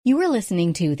You are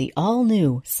listening to the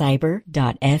all-new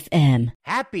Cyber.fm.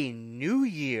 Happy New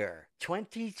Year,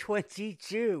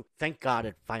 2022. Thank God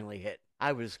it finally hit.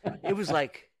 It was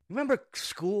like, remember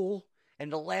school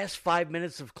and the last 5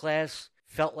 minutes of class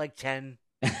felt like 10?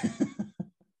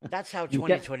 That's how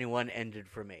 2021 ended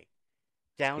for me.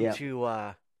 Down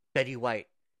to Betty White.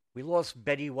 We lost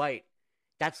Betty White.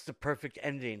 That's the perfect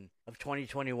ending of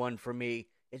 2021 for me.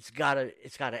 It's gotta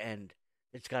end.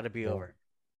 It's gotta be over.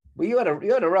 Well, you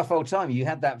had a rough old time. You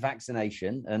had that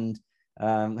vaccination and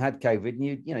had COVID.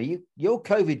 And your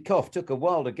COVID cough took a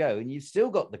while to go, and you've still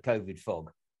got the COVID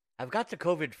fog. I've got the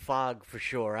COVID fog for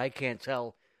sure. I can't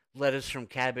tell lettuce from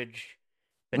cabbage,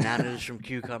 bananas from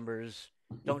cucumbers.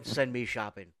 Don't send me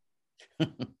shopping.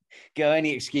 Go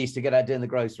any excuse to get out doing the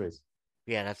groceries.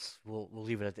 Yeah, we'll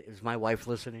leave it at that. Is my wife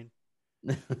listening?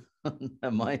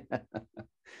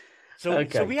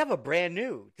 So we have a brand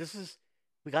new.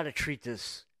 We got to treat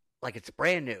this like it's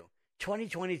brand new.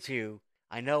 2022.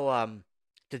 I know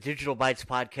the Digital Bytes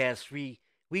podcast,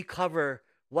 we cover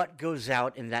what goes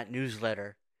out in that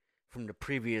newsletter from the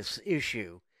previous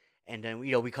issue. And then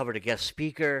we cover the guest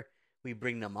speaker, we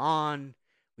bring them on,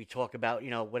 we talk about,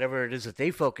 whatever it is that they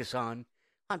focus on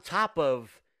top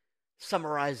of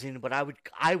summarizing what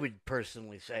I would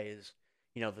personally say is,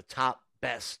 the top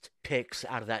best picks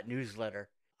out of that newsletter,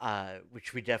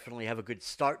 which we definitely have a good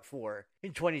start for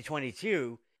in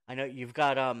 2022. I know you've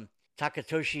got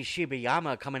Takatoshi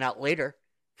Shibayama coming out later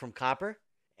from Copper,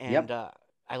 and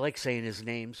I like saying his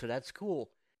name, so that's cool.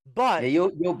 But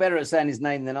you're better at saying his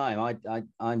name than I am.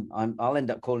 I'll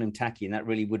end up calling him Taki, and that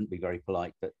really wouldn't be very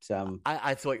polite. But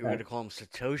I thought you were going to call him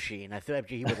Satoshi, and I thought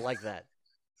he would like that.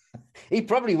 He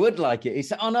probably would like it. He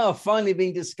said, "Oh no, I've finally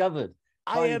been discovered.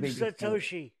 I am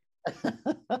Satoshi."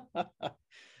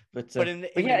 But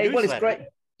it's great,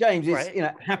 James. It's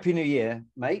right? Happy New Year,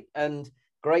 mate, and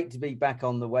great to be back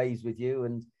on the waves with you.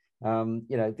 And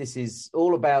this is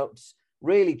all about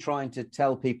really trying to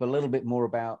tell people a little bit more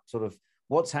about sort of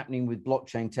what's happening with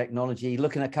blockchain technology,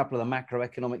 looking at a couple of the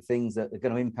macroeconomic things that are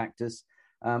going to impact us,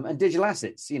 and digital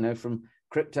assets. From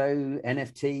crypto,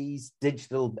 NFTs,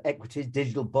 digital equities,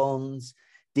 digital bonds,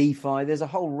 DeFi. There's a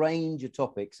whole range of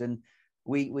topics, and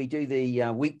we do the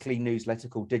weekly newsletter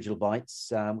called Digital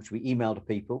Bytes, which we email to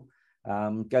people.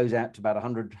 Goes out to about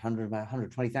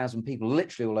 120,000 people,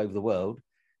 literally all over the world,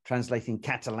 translating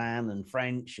Catalan and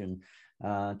French and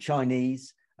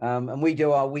Chinese. And we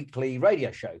do our weekly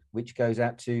radio show, which goes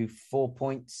out to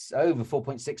over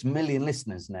 4.6 million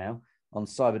listeners now on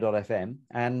Cyber.fm.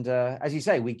 And as you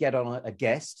say, we get on a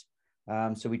guest.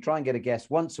 So we try and get a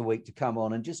guest once a week to come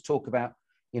on and just talk about,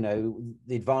 the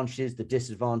advantages, the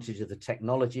disadvantages of the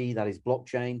technology that is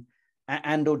blockchain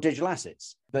and or digital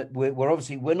assets. But we're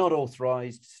not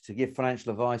authorized to give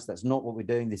financial advice. That's not what we're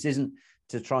doing. This isn't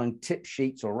to try and tip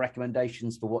sheets or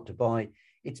recommendations for what to buy.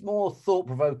 It's more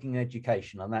thought-provoking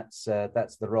education, and that's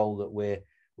the role that we're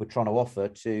trying to offer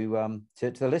to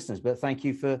the listeners. But thank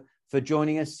you for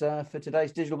joining us for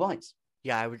today's Digital Bytes.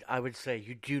 Yeah, I would say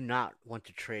you do not want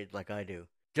to trade like I do.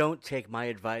 Don't take my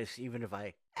advice, even if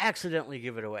I accidentally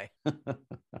give it away.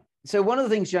 So one of the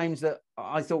things, James, that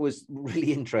I thought was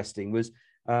really interesting was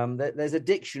that there's a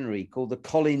dictionary called the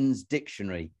Collins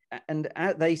Dictionary, and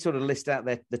they sort of list out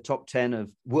the top 10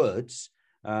 of words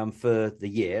for the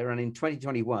year. And in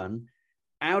 2021,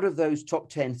 out of those top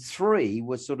 10, 3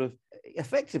 was sort of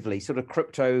effectively sort of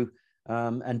crypto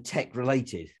and tech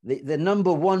related. The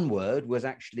number one word was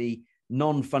actually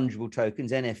non-fungible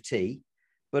tokens, NFT,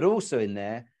 but also in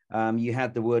there, you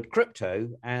had the word crypto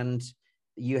and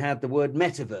you had the word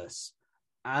metaverse.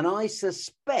 And I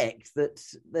suspect that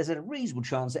there's a reasonable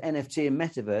chance that NFT and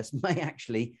metaverse may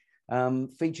actually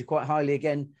feature quite highly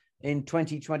again in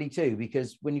 2022,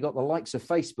 because when you got the likes of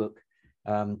Facebook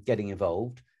getting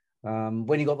involved,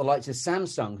 when you got the likes of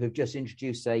Samsung, who've just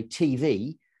introduced a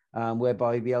TV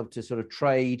whereby you'll be able to sort of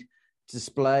trade,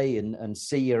 display and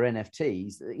see your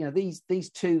NFTs, these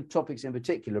two topics in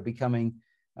particular are becoming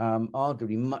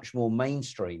arguably much more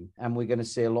mainstream, and we're going to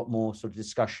see a lot more sort of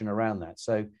discussion around that.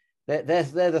 So they're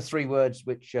the 3 words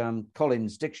which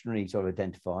Collins Dictionary sort of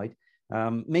identified.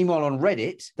 Meanwhile, on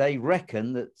Reddit, they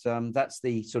reckon that that's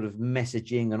the sort of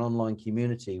messaging and online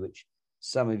community, which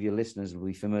some of your listeners will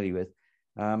be familiar with.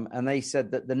 And they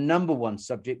said that the number one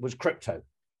subject was crypto.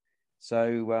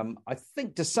 So I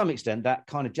think to some extent that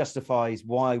kind of justifies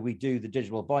why we do the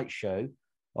Digital Bytes show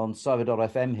on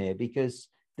Cyber.fm here, because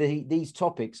these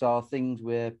topics are things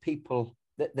where people,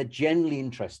 they're generally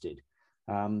interested.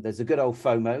 There's a good old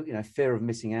FOMO, fear of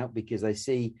missing out, because they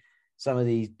see some of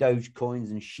these Doge coins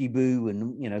and Shibu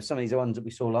and, some of these ones that we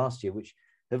saw last year, which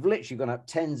have literally gone up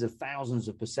tens of thousands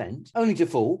of %, only to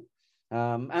fall.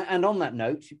 And on that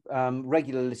note,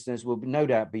 regular listeners will no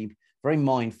doubt be very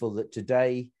mindful that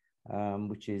today,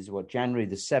 which is January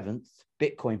the 7th,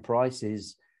 Bitcoin price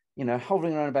is,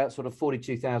 hovering around about sort of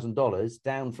 $42,000,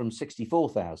 down from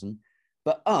 64,000,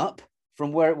 but up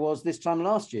from where it was this time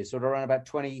last year, sort of around about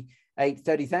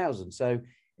 30,000. So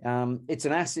it's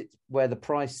an asset where the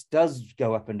price does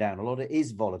go up and down a lot. It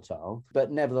is volatile,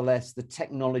 but nevertheless, the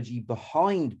technology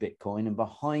behind Bitcoin and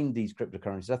behind these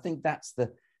cryptocurrencies, I think that's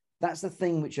the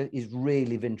thing which is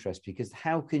really of interest, because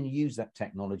how can you use that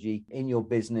technology in your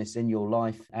business, in your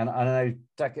life? And I know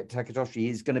Takatoshi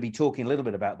is going to be talking a little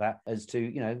bit about that as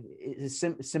to,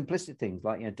 simplistic things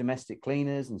like, domestic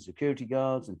cleaners and security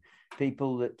guards and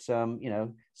people that, some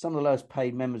of the lowest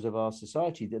paid members of our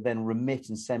society that then remit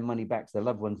and send money back to their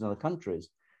loved ones in other countries.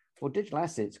 Well, digital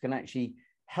assets can actually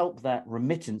help that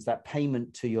remittance, that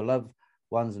payment to your loved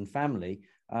ones and family,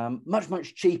 much,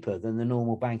 much cheaper than the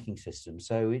normal banking system.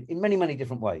 So in many, many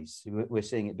different ways, we're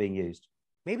seeing it being used.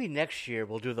 Maybe next year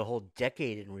we'll do the whole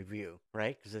decade in review,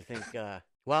 right? Because I think,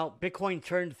 Bitcoin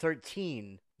turned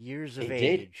 13 years of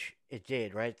age. It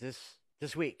did, right?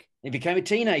 This week. It became a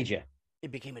teenager.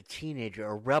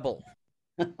 A rebel.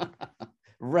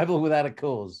 Rebel without a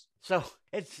cause. So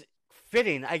it's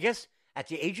fitting, I guess, at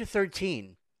the age of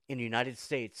 13 in the United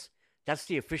States, that's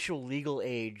the official legal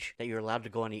age that you're allowed to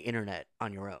go on the internet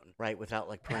on your own, right?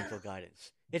 Without parental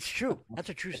guidance. It's true. That's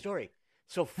a true story.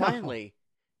 So finally,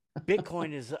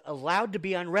 Bitcoin is allowed to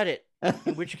be on Reddit,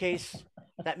 in which case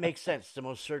that makes sense. The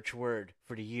most searched word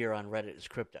for the year on Reddit is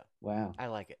crypto. Wow. I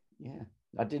like it. Yeah.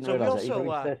 I didn't realize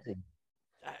that.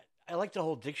 I like the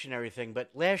whole dictionary thing, but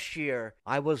last year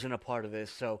I wasn't a part of this,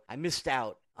 so I missed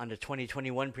out on the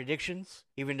 2021 predictions,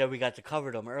 even though we got to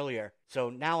cover them earlier. So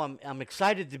now I'm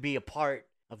excited to be a part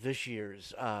of this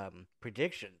year's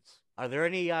predictions. Are there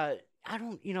any?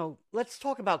 Let's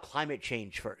talk about climate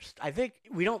change first. I think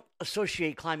we don't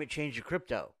associate climate change to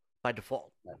crypto by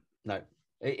default. No.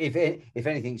 If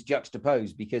anything, it's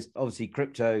juxtaposed, because obviously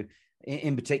crypto,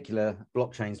 in particular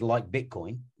blockchains like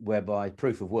Bitcoin, whereby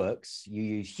proof of works, you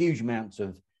use huge amounts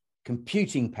of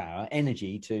computing power,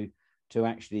 energy to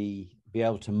actually be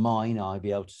able to mine,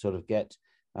 be able to sort of get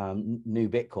new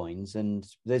Bitcoins. And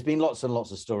there's been lots and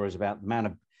lots of stories about the amount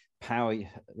of power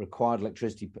required,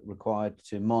 electricity required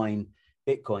to mine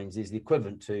Bitcoins is the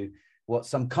equivalent to what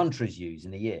some countries use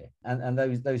in a year. And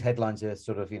those headlines are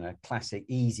sort of, classic,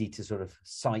 easy to sort of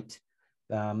cite.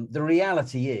 The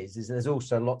reality is there's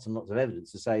also lots and lots of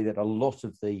evidence to say that a lot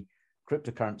of the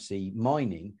cryptocurrency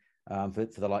mining for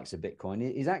the likes of Bitcoin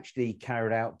is actually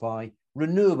carried out by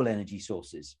renewable energy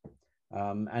sources.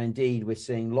 And indeed, we're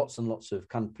seeing lots and lots of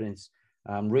companies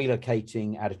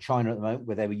relocating out of China at the moment,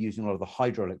 where they were using a lot of the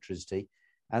hydroelectricity,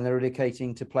 and they're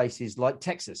relocating to places like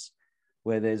Texas,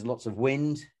 where there's lots of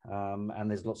wind and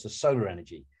there's lots of solar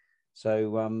energy.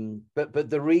 So, but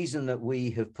the reason that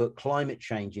we have put climate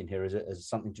change in here as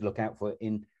something to look out for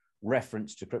in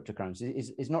reference to cryptocurrency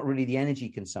is not really the energy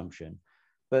consumption,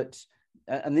 but,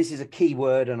 and this is a key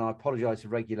word, and I apologize to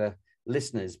regular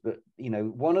listeners, but,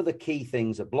 one of the key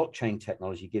things that blockchain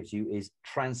technology gives you is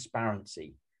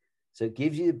transparency. So it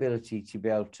gives you the ability to be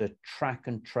able to track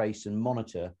and trace and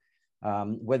monitor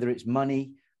whether it's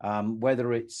money,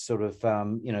 whether it's sort of,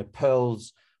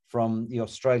 pearls from the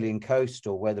Australian coast,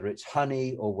 or whether it's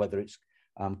honey, or whether it's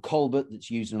cobalt that's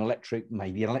used in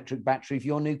maybe an electric battery for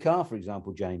your new car, for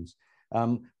example, James.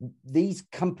 These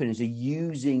companies are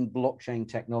using blockchain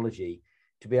technology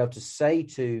to be able to say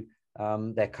to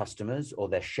their customers or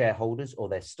their shareholders or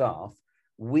their staff,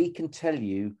 we can tell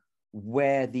you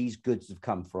where these goods have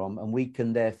come from, and we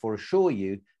can therefore assure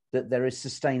you that there is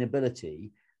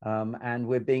sustainability, and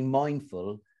we're being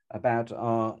mindful about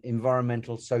our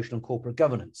environmental, social, and corporate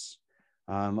governance,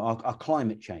 our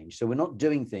climate change. So we're not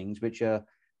doing things which are,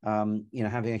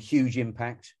 having a huge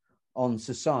impact on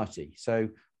society. So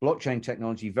blockchain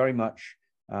technology very much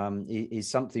is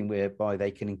something whereby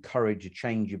they can encourage a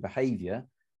change of behavior.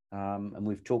 And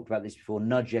we've talked about this before,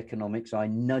 nudge economics,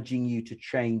 nudging you to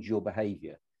change your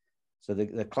behavior. So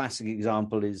the classic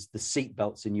example is the seat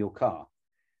belts in your car.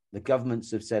 The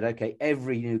governments have said, okay,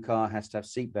 every new car has to have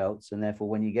seat belts, and therefore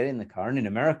when you get in the car, and in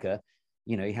America,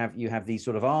 you have these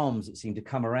sort of arms that seem to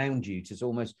come around you to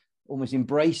almost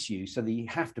embrace you, so that you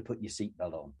have to put your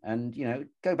seatbelt on. And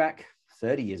go back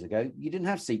 30 years ago, you didn't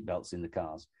have seatbelts in the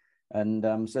cars,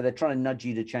 and so they're trying to nudge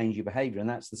you to change your behavior. And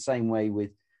that's the same way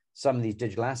with some of these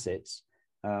digital assets.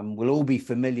 We'll all be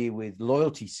familiar with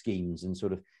loyalty schemes, and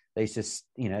sort of they just,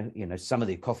 some of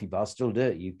the coffee bars still do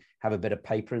it. You have a bit of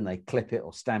paper and they clip it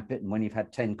or stamp it, and when you've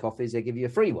had 10 coffees, they give you a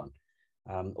free one.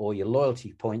 Or your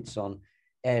loyalty points on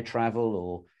air travel,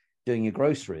 or doing your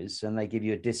groceries and they give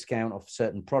you a discount off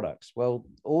certain products. Well,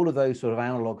 all of those sort of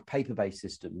analog paper-based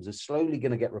systems are slowly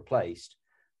going to get replaced.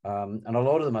 And a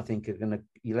lot of them, I think,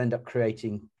 you'll end up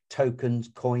creating tokens,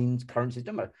 coins, currencies,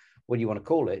 no matter what you want to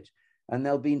call it. And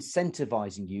they'll be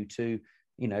incentivizing you to,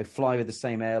 fly with the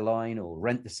same airline or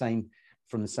rent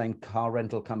from the same car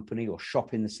rental company or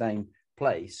shop in the same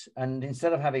place. And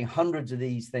instead of having hundreds of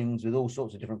these things with all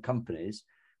sorts of different companies,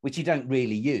 which you don't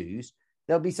really use,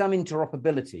 there'll be some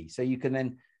interoperability. So you can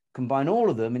then combine all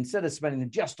of them. Instead of spending them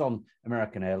just on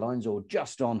American Airlines or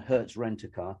just on Hertz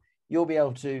Rent-A-Car, you'll be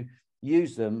able to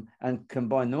use them and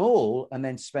combine them all and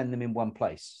then spend them in one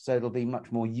place. So it'll be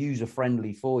much more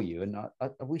user-friendly for you. And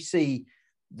we see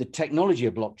the technology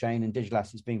of blockchain and digital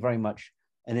assets being very much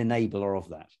an enabler of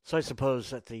that. So I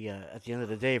suppose at the end of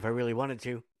the day, if I really wanted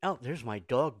to, there's my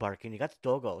dog barking. You got the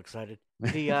dog all excited.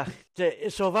 So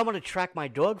if I want to track my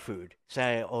dog food,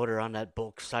 say I order on that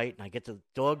bulk site and I get the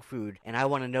dog food and I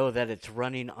want to know that it's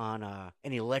running on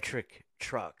an electric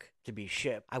truck to be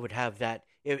shipped, I would have that.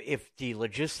 If the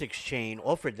logistics chain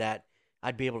offered that,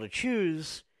 I'd be able to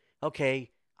choose, okay,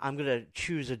 I'm going to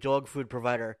choose a dog food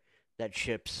provider that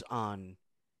ships on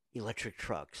electric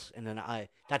trucks. And then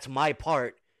that's my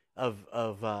part of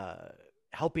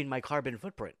helping my carbon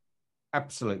footprint.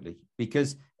 Absolutely.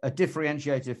 Because a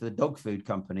differentiator for the dog food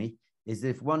company is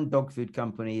if one dog food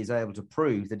company is able to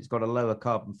prove that it's got a lower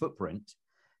carbon footprint,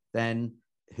 then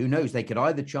who knows, they could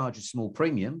either charge a small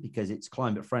premium because it's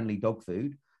climate friendly dog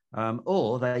food,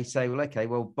 or they say, well, okay,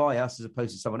 well, buy us as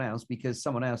opposed to someone else, because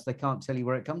someone else, they can't tell you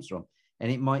where it comes from.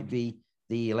 And it might be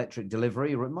the electric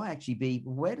delivery, or it might actually be,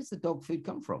 where does the dog food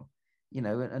come from?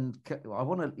 And I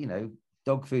want to,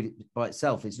 dog food by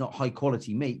itself, it's not high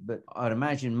quality meat, but I'd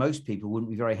imagine most people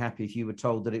wouldn't be very happy if you were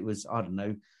told that it was, I don't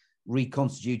know,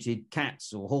 reconstituted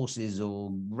cats or horses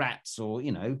or rats or,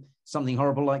 something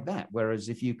horrible like that. Whereas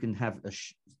if you can have a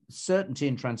certainty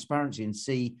and transparency and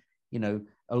see,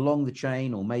 along the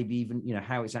chain, or maybe even,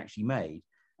 how it's actually made.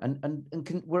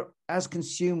 We're, as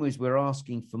consumers, we're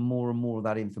asking for more and more of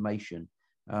that information.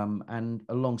 And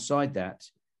alongside that,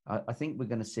 I think we're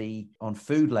going to see on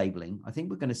food labeling, I think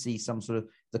we're going to see some sort of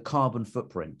the carbon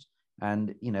footprint.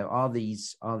 And, are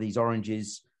these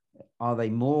oranges, are they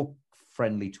more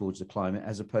friendly towards the climate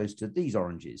as opposed to these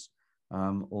oranges?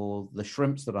 Or the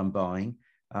shrimps that I'm buying,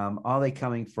 are they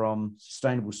coming from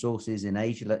sustainable sources in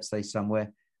Asia, let's say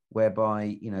somewhere,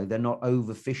 whereby, they're not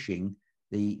overfishing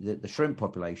the shrimp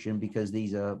population, because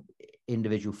these are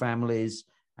individual families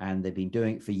and they've been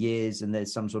doing it for years and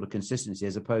there's some sort of consistency,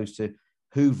 as opposed to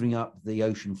hoovering up the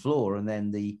ocean floor and then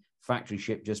the factory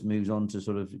ship just moves on to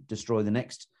sort of destroy the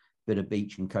next bit of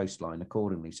beach and coastline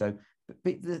accordingly. So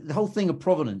the whole thing of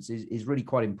provenance is really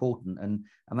quite important, and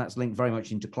that's linked very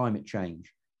much into climate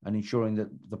change and ensuring that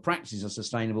the practices are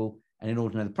sustainable. And in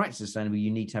order to know the practice is sustainable,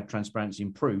 you need to have transparency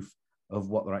and proof of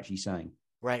what they're actually saying.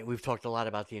 Right. We've talked a lot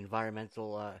about the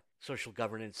environmental, social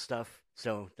governance stuff.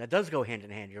 So that does go hand in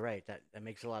hand. You're right. That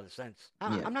makes a lot of sense.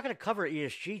 I'm not going to cover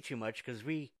ESG too much because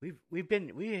we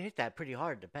hit that pretty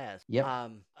hard in the past. Yeah.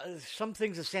 Some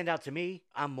things that stand out to me,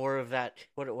 I'm more of that,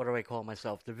 what do I call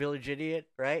myself? The village idiot,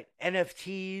 right?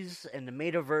 NFTs and the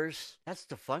metaverse. That's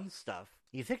the fun stuff.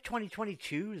 You think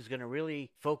 2022 is going to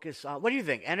really focus on, what do you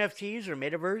think, NFTs or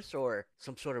metaverse or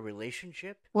some sort of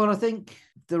relationship? Well, I think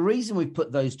the reason we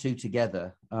put those two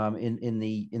together in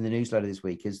the newsletter this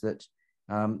week is that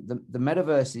the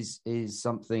metaverse is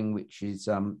something which is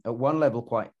at one level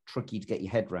quite tricky to get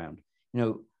your head around.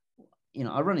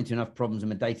 I run into enough problems in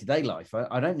my day-to-day life.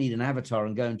 I don't need an avatar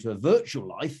and go into a virtual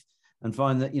life and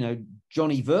find that,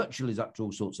 Jonny Virtual is up to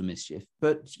all sorts of mischief.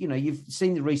 But, you've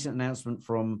seen the recent announcement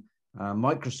from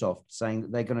Microsoft saying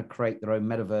that they're going to create their own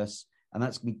metaverse, and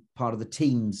that's going to be part of the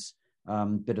Teams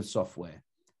bit of software.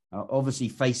 Obviously,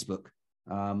 Facebook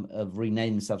have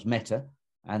renamed themselves Meta,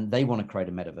 and they want to create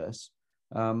a metaverse.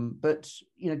 But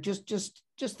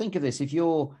just think of this: if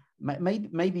you're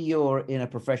maybe you're in a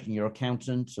profession, you're an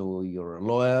accountant, or you're a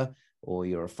lawyer, or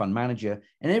you're a fund manager,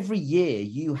 and every year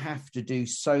you have to do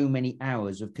so many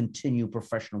hours of continual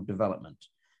professional development.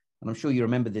 And I'm sure you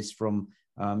remember this from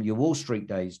your Wall Street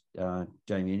days,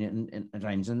 Jamie and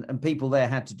James, and people there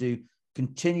had to do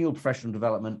continual professional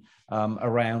development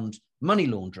around money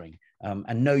laundering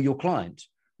and know your client.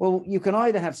 Well, you can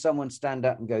either have someone stand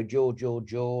up and go jaw,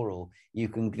 or you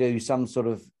can do some sort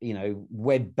of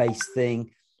web-based thing.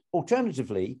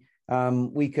 Alternatively,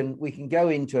 we can go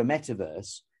into a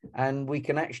metaverse and we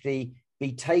can actually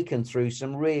be taken through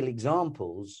some real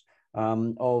examples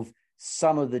of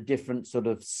some of the different sort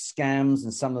of scams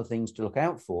and some of the things to look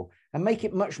out for, and make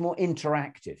it much more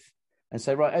interactive. And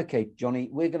say, right, okay, Jonny,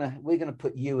 we're gonna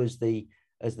put you as the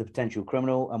as the potential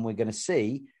criminal, and we're going to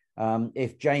see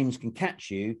if James can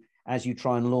catch you as you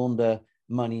try and launder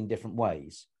money in different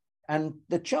ways. And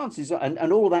the chances are,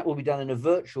 and all of that will be done in a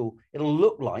virtual, it'll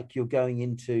look like you're going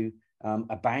into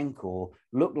a bank or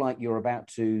look like you're about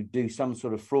to do some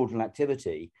sort of fraudulent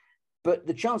activity, but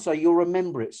the chances are you'll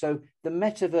remember it. So the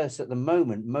metaverse at the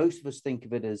moment, most of us think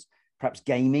of it as perhaps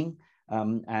gaming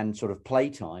and sort of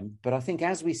playtime. But I think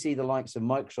as we see the likes of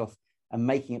Microsoft and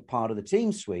making it part of the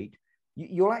Teams suite,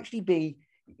 you'll actually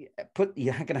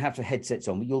you're going to have the headsets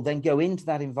on, but you'll then go into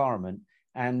that environment.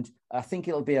 And I think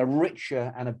it'll be a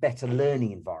richer and a better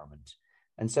learning environment.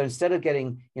 And so instead of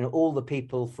getting, all the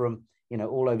people from,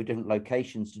 all over different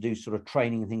locations to do sort of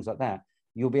training and things like that,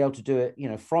 you'll be able to do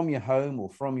it, from your home or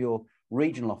from your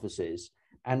regional offices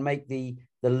and make the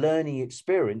learning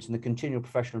experience and the continual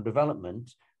professional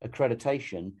development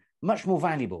accreditation much more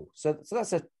valuable. So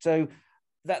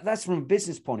that's from a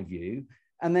business point of view.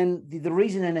 And then the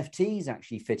reason NFTs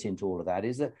actually fit into all of that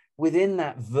is that within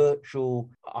that virtual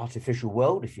artificial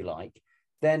world, if you like,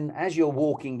 then as you're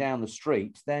walking down the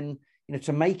street, then,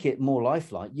 to make it more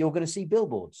lifelike, you're going to see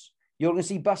billboards. You're going to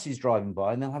see buses driving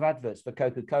by and they'll have adverts for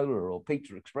Coca-Cola or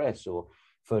Pizza Express or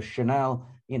for Chanel,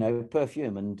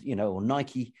 perfume and, or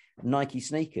Nike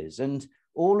sneakers. And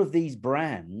all of these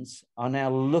brands are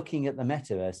now looking at the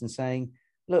metaverse and saying,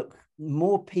 look,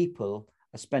 more people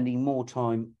are spending more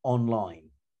time online.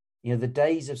 The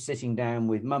days of sitting down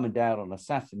with mum and dad on a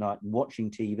Saturday night and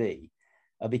watching TV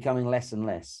are becoming less and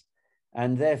less.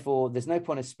 And therefore, there's no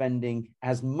point of spending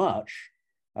as much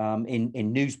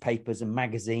in newspapers and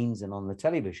magazines and on the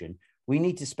television. We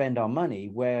need to spend our money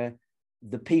where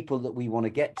the people that we want to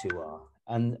get to are.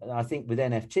 And I think with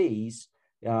NFTs,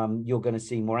 you're going to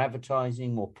see more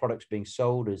advertising, more products being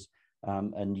sold as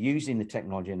and using the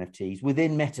technology NFTs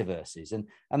within metaverses. And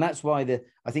that's why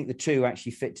I think the two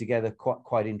actually fit together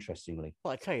quite interestingly.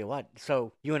 Well, I tell you what,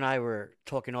 so you and I were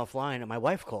talking offline and my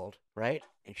wife called, right?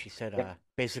 And she said,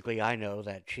 basically, I know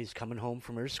that she's coming home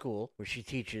from her school where she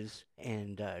teaches,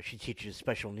 and she teaches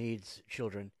special needs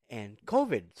children. And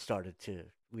COVID started to,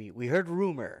 we heard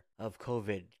rumor of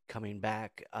COVID coming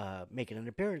back, making an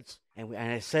appearance. And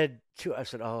I said,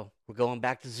 oh, we're going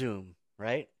back to Zoom,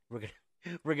 right?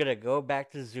 We're going to go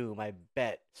back to Zoom, I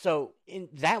bet. So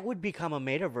that would become a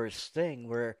metaverse thing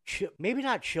where maybe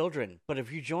not children, but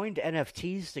if you joined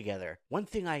NFTs together, one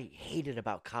thing I hated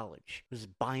about college was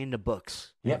buying the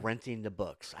books, and renting the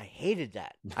books. I hated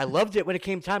that. I loved it when it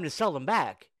came time to sell them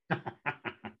back.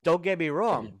 Don't get me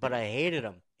wrong, but I hated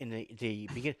them in the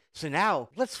beginning. So now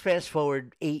let's fast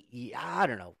forward 8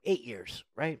 years,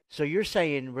 right? So you're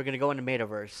saying we're going to go into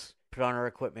metaverse, put on our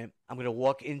equipment. I'm going to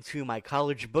walk into my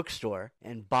college bookstore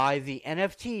and buy the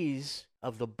NFTs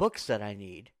of the books that I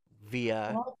need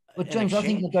via. Well, James, I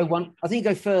think you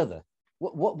go further.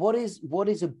 What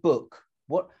is a book?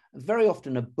 Very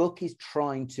often a book is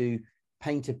trying to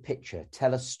paint a picture,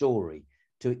 tell a story,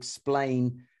 to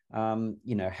explain, how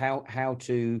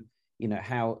to,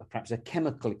 how perhaps a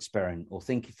chemical experiment, or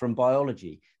think from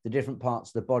biology, the different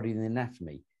parts of the body and the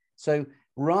anatomy. So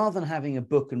rather than having a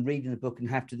book and reading the book and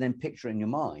have to then picture it in your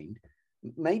mind,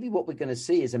 maybe what we're going to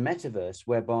see is a metaverse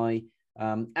whereby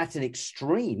at an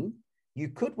extreme, you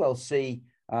could well see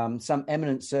some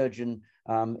eminent surgeon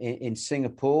in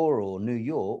Singapore or New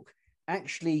York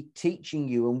actually teaching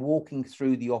you and walking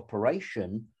through the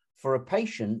operation for a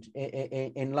patient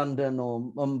in London or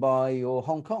Mumbai or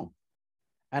Hong Kong.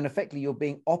 And effectively, you're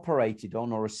being operated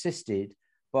on or assisted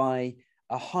by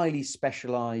a highly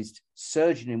specialized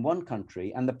surgeon in one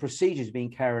country, and the procedure is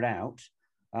being carried out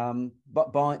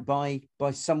but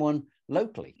by someone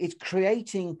locally. It's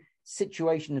creating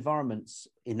situation environments.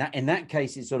 In that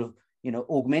case, it's sort of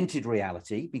augmented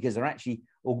reality, because they're actually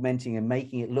augmenting and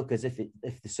making it look as if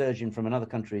the surgeon from another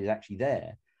country is actually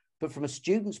there. But from a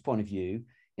student's point of view,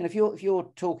 if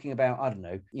you're talking about, I don't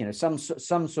know, some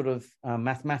sort of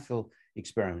mathematical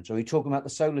experiments, or you're talking about the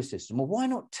solar system, well, why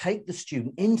not take the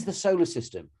student into the solar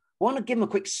system? Why not give them a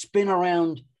quick spin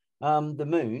around the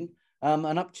moon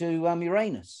and up to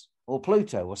Uranus or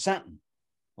Pluto or Saturn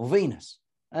or Venus,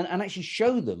 and actually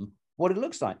show them what it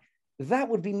looks like? That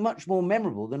would be much more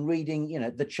memorable than reading,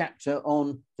 the chapter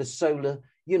on the solar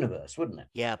universe, wouldn't it?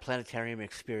 Yeah, planetarium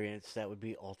experience. That would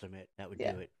be ultimate. That would do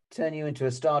it. Turn you into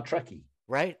a Star Trekkie.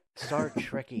 Right? Star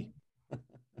Trekkie.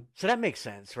 So that makes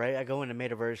sense, right? I go into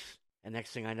metaverse, and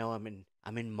next thing I know,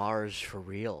 I'm in Mars for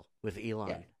real with Elon.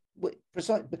 Yeah.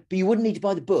 Precisely. But you wouldn't need to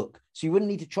buy the book, so you wouldn't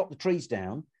need to chop the trees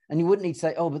down, and you wouldn't need to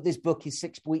say, oh, but this book is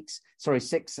 6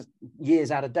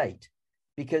 years out of date,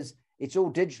 because it's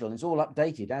all digital and it's all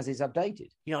updated as is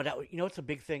updated. It's a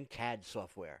big thing, CAD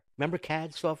software. Remember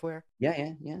CAD software?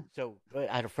 Yeah. So I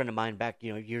had a friend of mine back,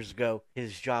 years ago.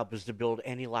 His job was to build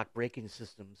anti-lock braking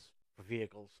systems for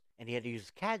vehicles, and he had to use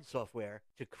CAD software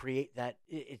to create that.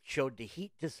 It showed the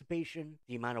heat dissipation,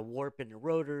 the amount of warp in the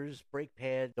rotors, brake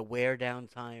pad, the wear down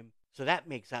time. So that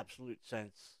makes absolute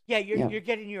sense. Yeah, you're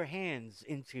getting your hands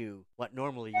into what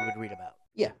normally you would read about.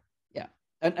 Yeah.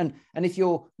 And if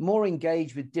you're more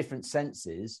engaged with different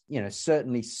senses,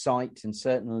 certainly sight and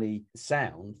certainly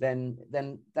sound, then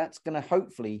that's going to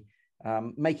hopefully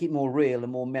make it more real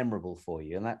and more memorable for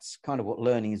you. And that's kind of what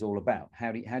learning is all about.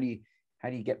 How do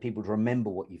you get people to remember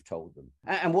what you've told them?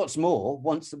 And what's more,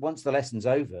 once the lesson's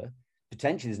over,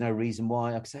 potentially there's no reason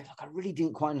why I could say, look, I really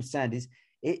didn't quite understand.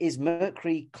 Is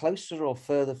Mercury closer or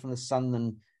further from the sun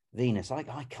than Venus? I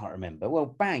can't remember. Well,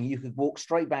 bang, you could walk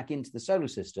straight back into the solar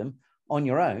system on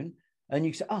your own, and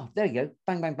you say, oh, there you go,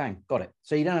 bang, bang, bang, got it.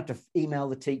 So you don't have to email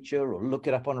the teacher or look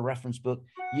it up on a reference book.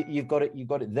 You've got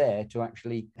it there to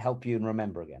actually help you and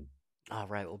remember again. All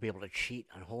right, we'll be able to cheat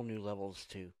on whole new levels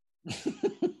too.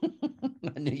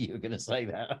 I knew you were going to say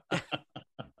that.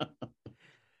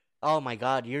 Oh my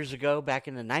God, years ago, back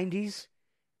in the 90s,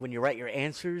 when you write your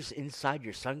answers inside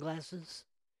your sunglasses.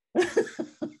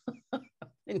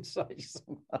 Inside your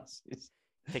sunglasses.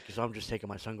 I'm just taking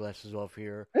my sunglasses off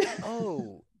here.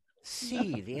 Oh,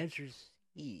 C. The answer's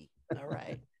E. All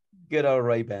right. Good old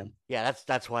Ray-Ban. Yeah,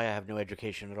 that's why I have no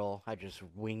education at all. I just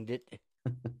winged it.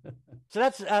 So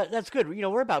that's good.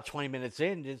 We're about 20 minutes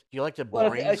in. Do you like the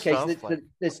boring stuff? So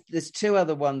there's two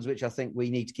other ones which I think we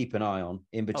need to keep an eye on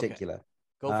in particular. Okay.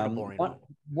 Go for the boring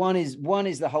one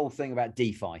is the whole thing about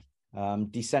DeFi,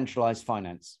 decentralized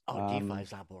finance. Oh, DeFi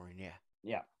is not boring. Yeah.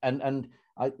 Yeah, and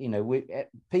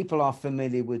people are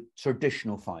familiar with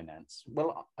traditional finance.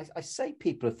 Well, I say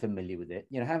people are familiar with it.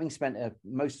 Having spent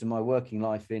most of my working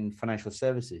life in financial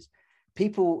services,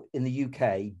 people in the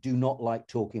UK do not like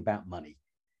talking about money.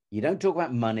 You don't talk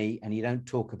about money, and you don't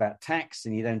talk about tax,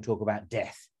 and you don't talk about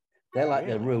death. They're like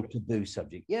a real taboo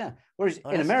subject. Yeah. Whereas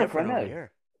in America, I know.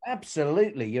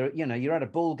 Absolutely. You're at a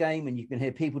ball game and you can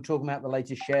hear people talking about the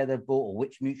latest share they've bought or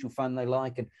which mutual fund they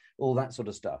like and all that sort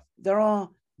of stuff. There are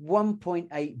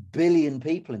 1.8 billion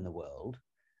people in the world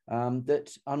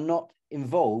that are not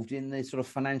involved in the sort of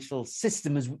financial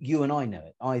system as you and I know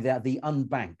it, either the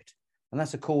unbanked. And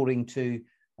that's according to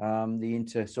the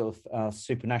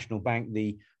supranational bank,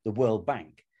 the World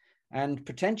Bank. And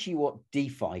potentially what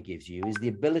DeFi gives you is the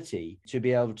ability to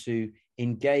be able to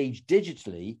engage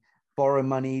digitally, borrow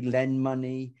money, lend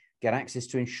money, get access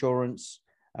to insurance,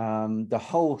 the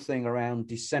whole thing around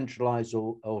decentralized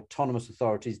or autonomous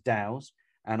authorities, DAOs.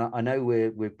 And I know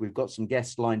we've got some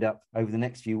guests lined up over the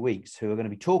next few weeks who are going to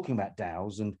be talking about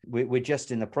DAOs. And we're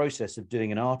just in the process of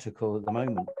doing an article at the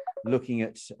moment looking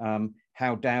at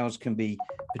how DAOs can be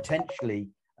potentially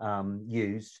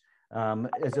used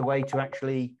as a way to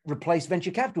actually replace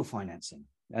venture capital financing.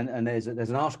 And there's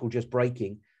an article just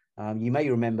breaking. You may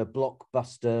remember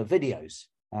Blockbuster Videos.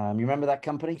 You remember that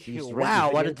company?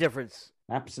 Wow, what a difference.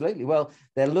 Absolutely. Well,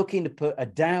 they're looking to put a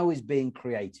DAO is being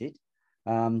created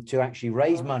to actually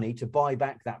raise money to buy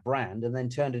back that brand and then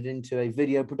turn it into a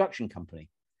video production company.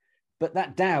 But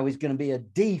that DAO is going to be a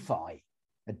DeFi,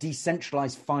 a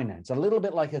decentralized finance, a little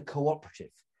bit like a cooperative.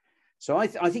 So I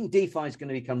think DeFi is going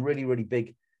to become really, really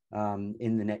big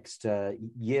in the next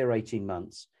year, 18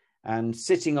 months. And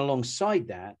sitting alongside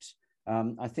that,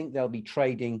 I think they'll be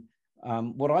trading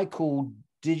what I call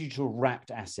digital wrapped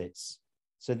assets.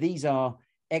 So these are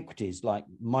equities like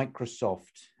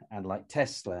Microsoft and like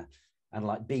Tesla and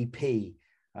like BP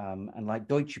and like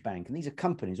Deutsche Bank. And these are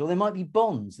companies, or they might be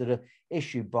bonds that are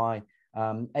issued by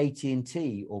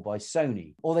AT&T or by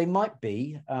Sony, or they might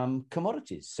be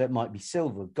commodities. So it might be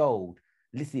silver, gold,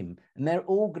 lithium, and they're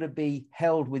all going to be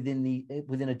held within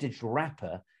a digital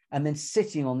wrapper and then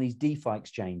sitting on these DeFi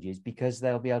exchanges because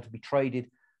they'll be able to be traded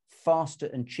faster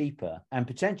and cheaper and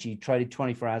potentially traded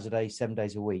 24 hours a day, 7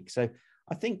 days a week. So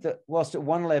I think that whilst at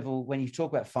one level, when you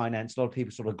talk about finance, a lot of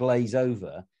people sort of glaze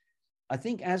over. I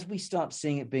think as we start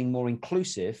seeing it being more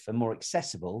inclusive and more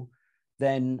accessible,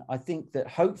 then I think that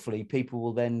hopefully people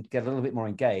will then get a little bit more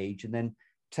engaged and then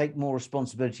take more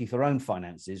responsibility for their own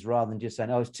finances rather than just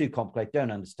saying, oh, it's too complicated,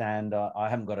 don't understand, I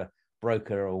haven't got a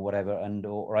broker or whatever,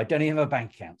 or I don't even have a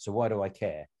bank account, so why do I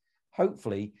care?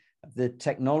 Hopefully, the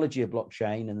technology of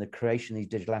blockchain and the creation of these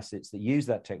digital assets that use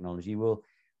that technology will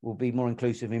we'll be more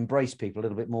inclusive, embrace people a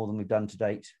little bit more than we've done to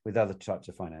date with other types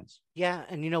of finance. Yeah,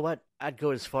 and you know what? I'd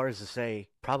go as far as to say,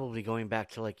 probably going back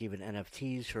to like even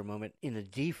NFTs for a moment, in the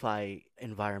DeFi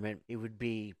environment, it would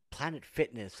be Planet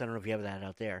Fitness. I don't know if you have that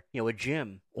out there. You know, a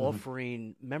gym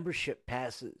offering membership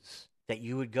passes that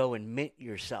you would go and mint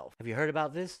yourself. Have you heard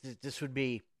about this? This would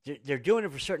be, they're doing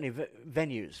it for certain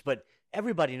venues, but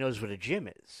everybody knows what a gym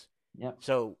is. Yeah.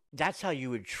 So that's how you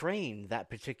would train that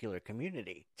particular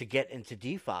community to get into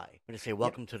DeFi. When they say,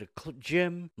 welcome to the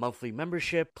gym, monthly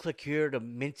membership, click here to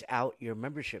mint out your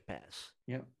membership pass.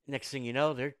 Yeah. Next thing you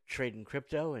know, they're trading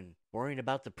crypto and worrying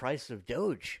about the price of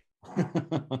Doge.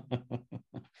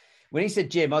 When he said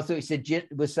gym, I thought he said gin.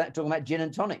 Was that talking about gin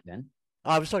and tonic then?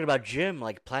 I was talking about gym,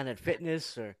 like Planet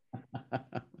Fitness, or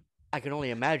I can only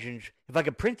imagine if I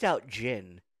could print out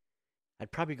gin,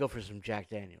 I'd probably go for some Jack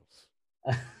Daniels.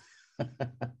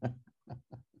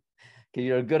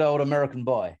 You're a good old American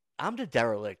boy. I'm the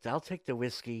derelict. I'll take the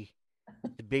whiskey,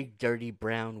 the big dirty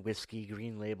brown whiskey,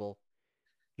 green label.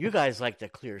 You guys like the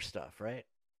clear stuff, right?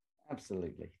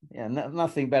 Absolutely. Yeah,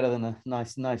 nothing better than a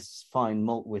nice fine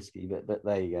malt whiskey. But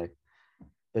there you go.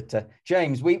 But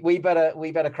James, we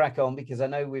better crack on, because I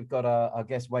know we've got our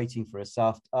guest waiting for us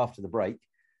after the break.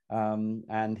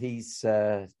 And he's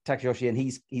Takatoshi, and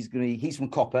he's from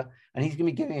Copper, and he's going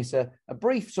to be giving us a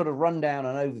brief sort of rundown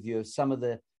and overview of some of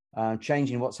the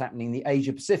changing what's happening in the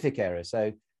Asia Pacific area.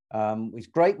 So it's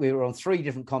great. We were on 3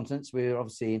 different continents. We were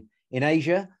obviously in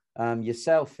Asia,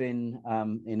 yourself in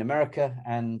America,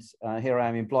 and here I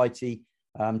am in Blighty,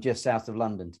 just south of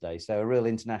London today. So a real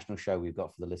international show we've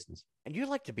got for the listeners. And you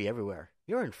like to be everywhere.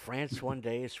 You're in France one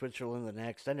day, Switzerland the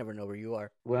next. I never know where you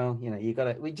are. Well, you know,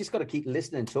 we just got to keep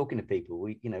listening and talking to people.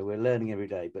 We're learning every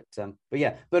day. But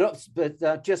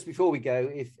just before we go,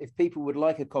 if people would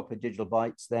like a copy of Digital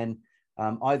Bytes, then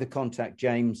either contact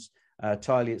James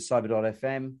Tylee at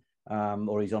cyber.fm,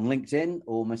 or he's on LinkedIn,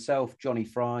 or myself, Jonny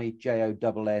Fry,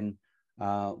 JONNY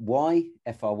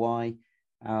FRY.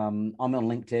 I'm on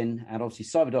LinkedIn, and obviously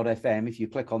cyber.fm. If you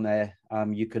click on there,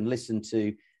 you can listen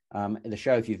to the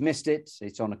show if you've missed it.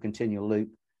 It's on a continual loop,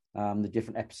 the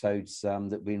different episodes that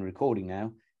we've been recording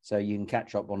now. So you can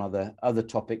catch up on other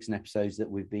topics and episodes that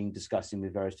we've been discussing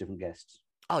with various different guests.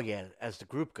 Oh, yeah, as the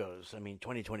group goes. I mean,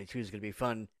 2022 is going to be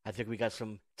fun. I think we got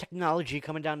some technology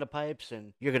coming down the pipes,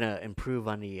 and you're going to improve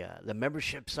on the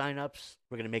membership signups.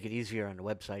 We're going to make it easier on the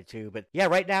website, too. But, yeah,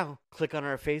 right now, click on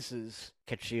our faces,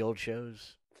 catch the old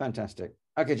shows. Fantastic.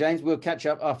 Okay, James, we'll catch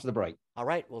up after the break. All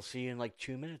right, we'll see you in like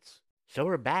 2 minutes. So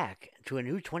we're back to a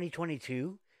new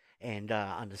 2022, and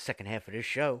on the second half of this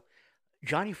show,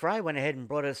 Jonny Fry went ahead and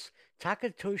brought us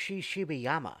Takatoshi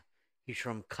Shibayama. He's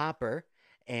from Copper,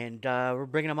 and we're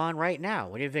bringing him on right now.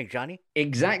 What do you think, Jonny?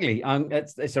 Exactly.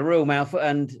 It's a real mouthful.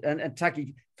 And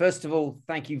Taki, first of all,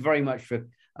 thank you very much for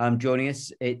joining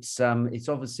us. It's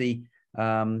obviously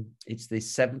it's the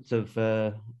 7th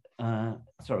of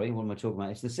sorry, what am I talking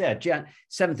about? It's the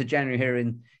 7th of January here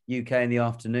in UK in the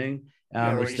afternoon.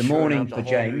 It's the morning for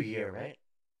James. Year, right?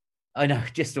 I know,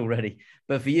 just already.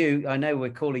 But for you, I know we're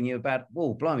calling you about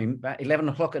 11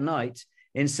 o'clock at night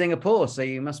in Singapore. So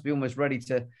you must be almost ready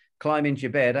to climb into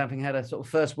your bed, having had a sort of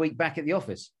first week back at the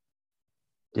office.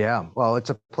 Yeah, well, it's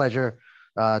a pleasure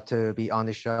to be on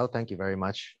the show. Thank you very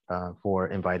much for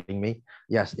inviting me.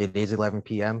 Yes, it is 11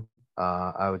 p.m.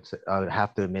 I would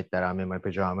have to admit that I'm in my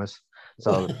pajamas.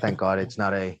 So thank God it's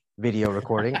not a video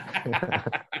recording.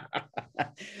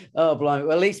 Oh, blimey.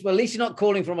 Well, at least you're not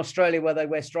calling from Australia, where they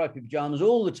wear stripy pajamas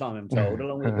all the time, I'm told,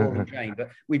 along with Paul and Jane. But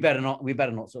we better not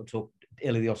sort of talk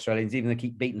ill of the Australians, even though they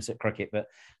keep beating us at cricket. But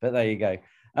there you go.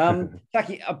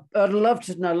 Taki, I'd love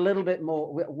to know a little bit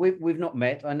more. We've not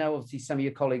met. I know obviously some of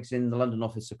your colleagues in the London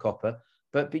office of Copper,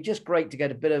 but it'd be just great to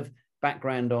get a bit of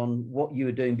background on what you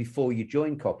were doing before you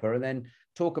joined Copper, and then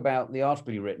talk about the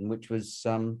article you written, which was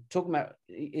talking about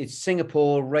it's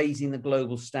Singapore raising the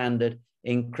global standard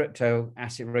in crypto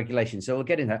asset regulation. So we'll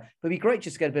get into that. But it'd be great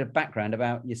just to get a bit of background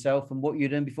about yourself and what you're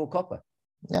doing before Copper.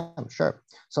 Yeah, sure.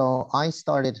 So I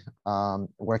started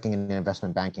working in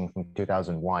investment banking from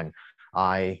 2001.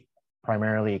 I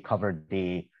primarily covered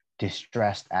the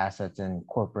distressed assets and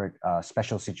corporate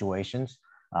special situations.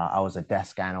 I was a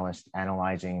desk analyst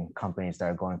analyzing companies that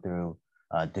are going through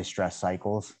distress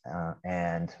cycles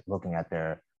and looking at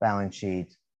their balance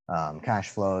sheets, cash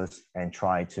flows, and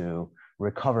try to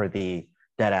recover the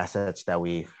debt assets that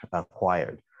we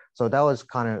acquired. So that was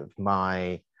kind of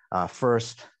my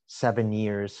first 7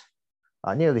 years,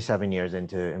 nearly 7 years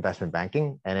into investment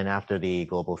banking. And then after the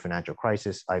global financial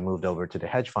crisis, I moved over to the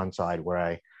hedge fund side, where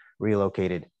I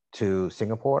relocated to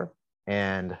Singapore.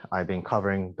 And I've been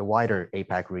covering the wider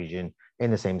APAC region in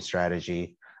the same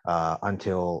strategy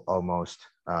until almost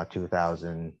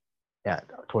 2000, yeah,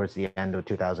 towards the end of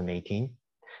 2018.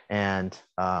 And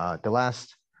the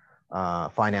last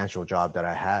financial job that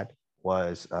I had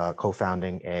was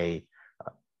co-founding a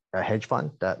hedge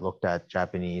fund that looked at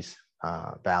Japanese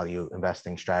value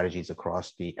investing strategies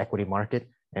across the equity market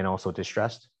and also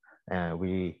distressed. And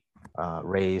we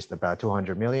raised about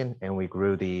 200 million, and we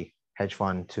grew the hedge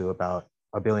fund to about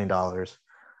 $1 billion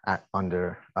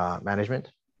under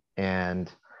management.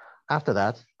 And after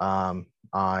that,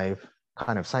 I've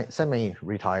kind of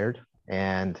semi-retired,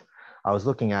 and I was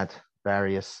looking at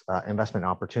various investment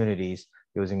opportunities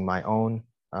using my own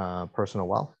personal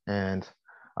wealth. And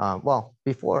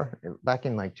back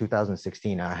in like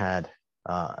 2016, I had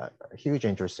a huge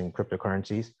interest in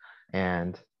cryptocurrencies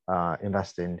and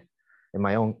invested in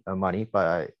my own money,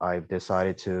 but I've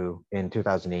decided to, in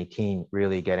 2018,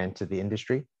 really get into the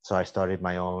industry. So I started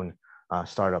my own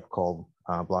startup called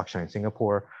Blockchain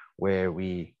Singapore, where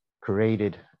we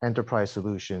created enterprise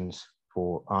solutions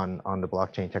on the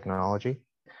blockchain technology.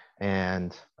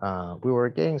 And we were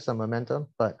gaining some momentum,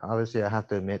 but obviously I have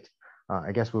to admit,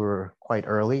 I guess we were quite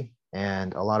early,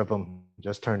 and a lot of them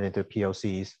just turned into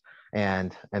POCs,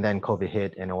 and then COVID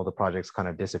hit and all the projects kind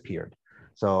of disappeared.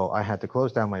 So I had to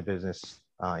close down my business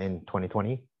in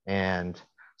 2020 and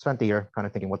spent the year kind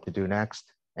of thinking what to do next.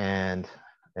 And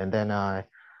then an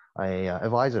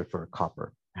advisor for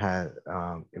Copper had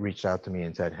reached out to me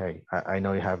and said, hey, I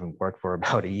know you haven't worked for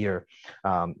about a year.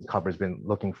 Copper's been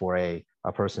looking for a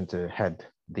person to head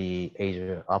the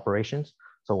Asia operations.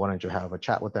 So why don't you have a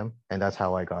chat with them? And that's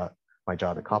how I got my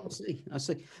job at Copper. I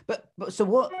see. But so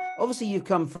what, obviously you've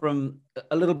come from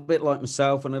a little bit like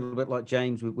myself and a little bit like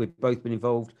James. We've both been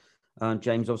involved.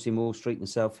 James, obviously in Wall Street,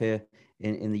 myself here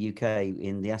in the UK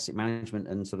in the asset management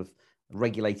and sort of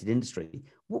regulated industry.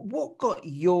 What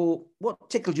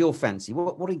tickled your fancy?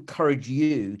 What encouraged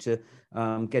you to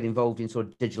get involved in sort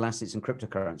of digital assets and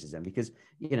cryptocurrencies then? Because,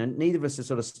 you know, neither of us are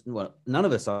sort of, well, none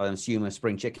of us, I assume, are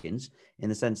spring chickens in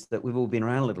the sense that we've all been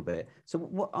around a little bit.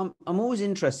 So I'm always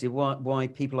interested why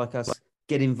people like us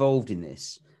get involved in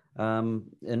this, and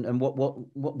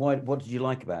what did you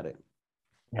like about it?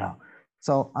 Yeah.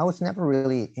 So I was never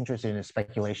really interested in the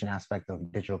speculation aspect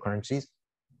of digital currencies.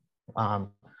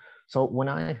 So when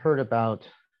I heard about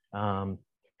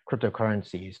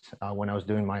cryptocurrencies, when I was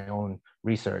doing my own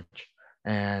research,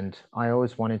 and I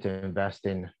always wanted to invest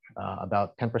in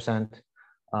about 10%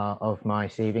 of my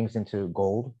savings into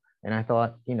gold. And I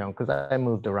thought, you know, because I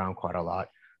moved around quite a lot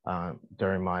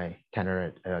during my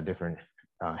tenure at different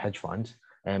hedge funds,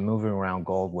 and moving around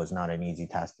gold was not an easy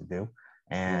task to do.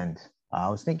 And I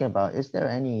was thinking about, is there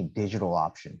any digital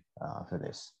option for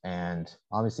this? And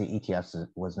obviously ETFs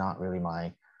was not really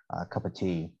my cup of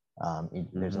tea.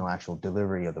 There's no actual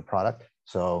delivery of the product.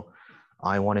 So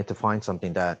I wanted to find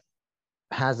something that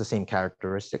has the same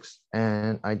characteristics.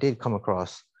 And I did come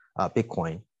across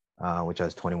Bitcoin, which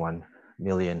has 21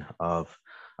 million of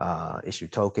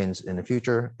issued tokens in the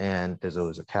future. And there's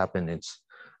always a cap, and it's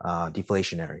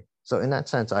deflationary. So in that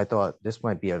sense, I thought this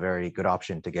might be a very good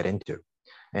option to get into.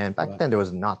 And back then, there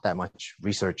was not that much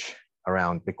research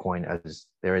around Bitcoin as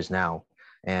there is now.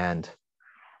 And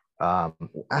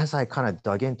as I kind of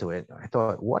dug into it, I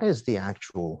thought, what is the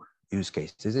actual use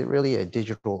case? Is it really a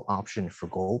digital option for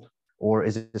gold, or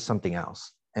is it something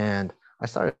else? And I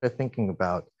started thinking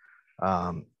about,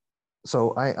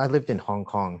 so I lived in Hong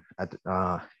Kong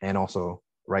and also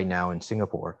right now in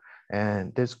Singapore.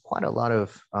 And there's quite a lot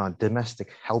of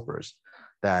domestic helpers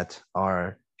that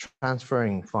are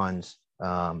transferring funds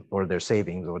or their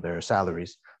savings or their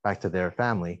salaries back to their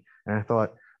family. And I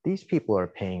thought, these people are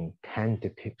paying 10 to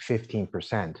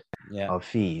 15% of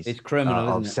fees. It's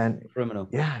criminal, isn't it? Criminal.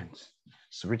 Yeah,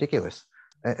 it's ridiculous.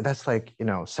 That's like, you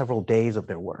know, several days of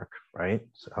their work, right?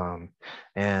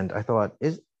 And I thought,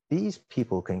 these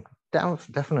people can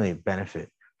definitely benefit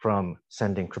from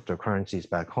sending cryptocurrencies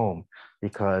back home,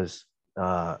 because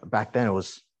back then it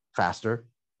was faster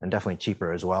and definitely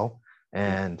cheaper as well.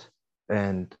 And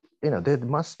you know, there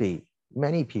must be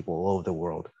many people all over the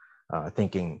world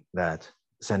thinking that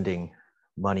sending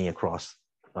money across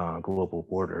global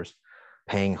borders,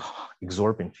 paying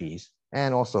exorbitant fees,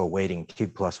 and also waiting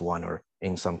T+1 or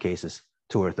in some cases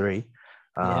 2 or 3,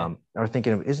 are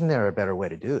thinking of, isn't there a better way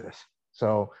to do this?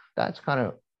 So that's kind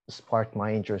of sparked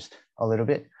my interest a little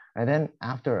bit. And then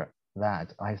after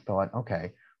that, I thought,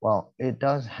 okay, well, it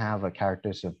does have a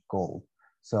characteristic of gold.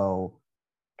 So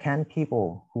can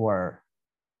people who are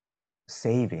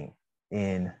saving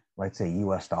in, let's say,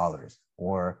 US dollars,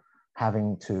 or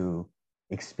having to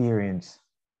experience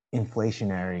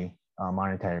inflationary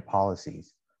monetary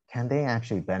policies, can they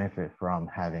actually benefit from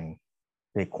having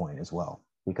Bitcoin as well?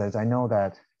 because I know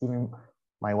that even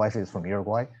my wife is from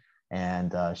Uruguay,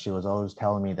 and she was always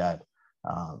telling me that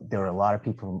there were a lot of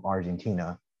people from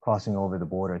Argentina crossing over the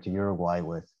border to Uruguay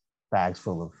with bags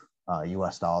full of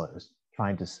US dollars,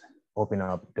 trying to open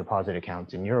up deposit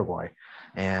accounts in Uruguay.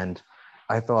 And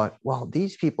I thought, well,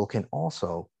 these people can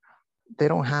also, they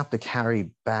don't have to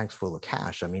carry bags full of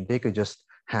cash. I mean, they could just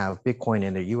have Bitcoin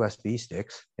in their USB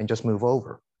sticks and just move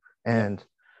over. And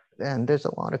there's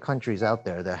a lot of countries out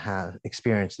there that have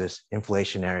experienced this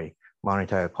inflationary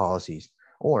monetary policies,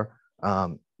 or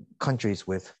countries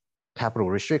with capital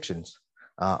restrictions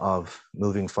of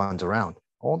moving funds around.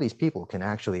 All these people can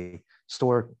actually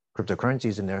store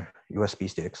cryptocurrencies in their USB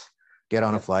sticks, get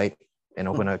on a flight and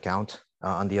open an account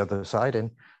on the other side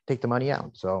and take the money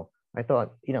out. So I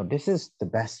thought, this is the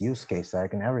best use case that I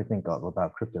can ever think of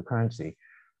about cryptocurrency,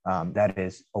 that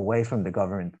is away from the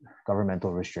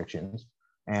governmental restrictions.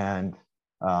 And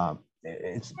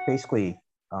it's basically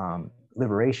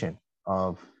liberation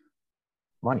of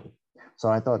money. So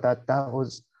I thought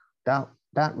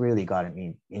that really got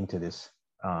me into this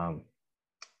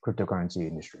cryptocurrency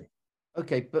industry.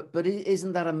 Okay, but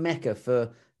isn't that a mecca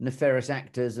for nefarious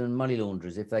actors and money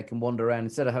launderers if they can wander around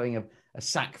instead of having a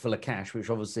sack full of cash, which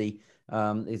obviously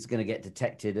is going to get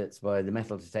detected by the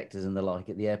metal detectors and the like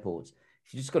at the airports?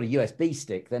 If you just got a USB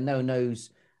stick, then no one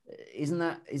knows. Isn't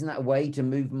that a way to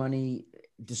move money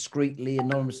discreetly,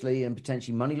 anonymously, and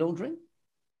potentially money laundering?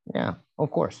 Yeah,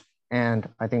 of course. And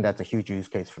I think that's a huge use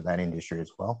case for that industry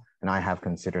as well. And I have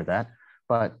considered that.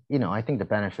 But, I think the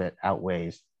benefit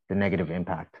outweighs the negative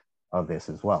impact of this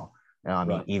as well. I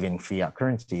mean, even fiat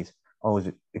currencies always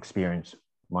experience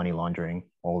money laundering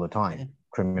all the time,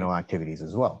 criminal activities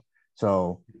as well.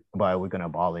 So, but are we going to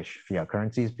abolish fiat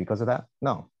currencies because of that?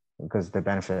 No, because the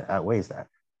benefit outweighs that.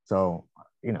 So,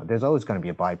 there's always going to be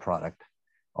a byproduct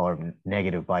or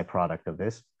negative byproduct of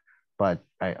this. But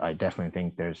I definitely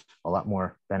think there's a lot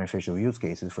more beneficial use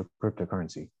cases for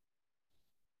cryptocurrency.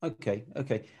 Okay.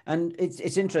 And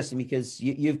it's interesting because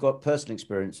you've got personal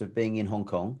experience of being in Hong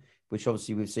Kong, which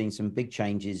obviously we've seen some big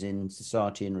changes in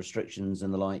society and restrictions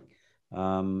and the like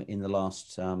in the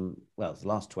last, the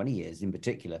last 20 years in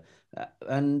particular.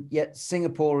 And yet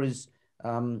Singapore has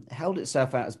held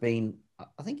itself out as being,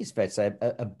 I think it's fair to say,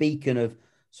 a beacon of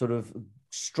sort of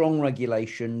strong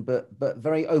regulation, but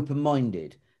very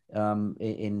open-minded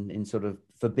in sort of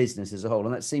for business as a whole.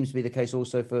 And that seems to be the case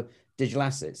also for digital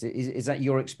assets. Is that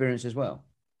your experience as well?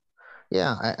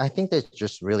 Yeah, I think that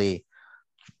just really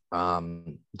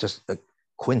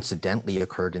coincidentally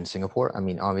occurred in Singapore. I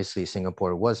mean, obviously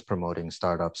Singapore was promoting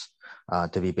startups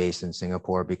to be based in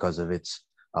Singapore because of its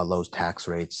low tax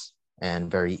rates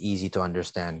and very easy to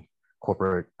understand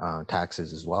corporate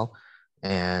taxes as well.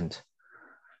 And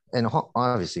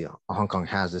obviously Hong Kong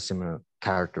has the similar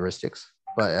characteristics.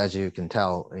 But as you can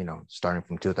tell, starting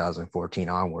from 2014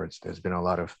 onwards, there's been a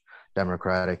lot of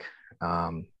democratic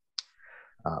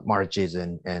marches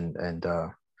and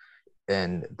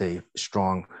the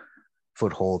strong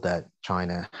foothold that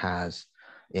China has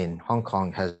in Hong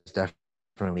Kong has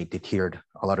definitely deterred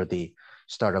a lot of the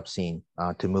startup scene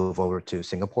to move over to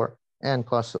Singapore. And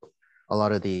plus, a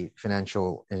lot of the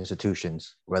financial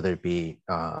institutions, whether it be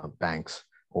banks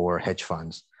or hedge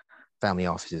funds, family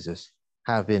offices,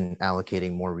 have been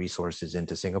allocating more resources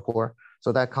into Singapore.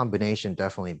 So that combination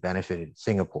definitely benefited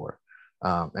Singapore.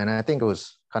 And I think it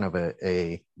was kind of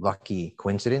a lucky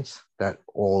coincidence that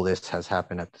all this has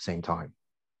happened at the same time.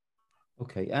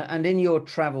 Okay. And in your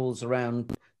travels around,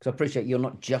 because I appreciate you're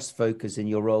not just focused in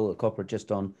your role at corporate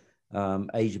just on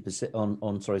Asia Pacific,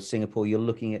 Singapore, you're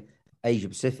looking at Asia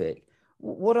Pacific.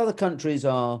 What other countries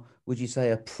would you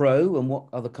say, are pro, and what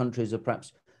other countries are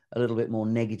perhaps a little bit more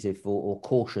negative or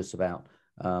cautious about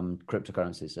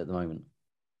cryptocurrencies at the moment?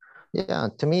 Yeah,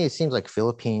 to me, it seems like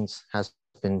Philippines has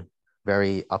been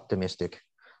very optimistic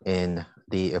in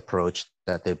the approach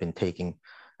that they've been taking.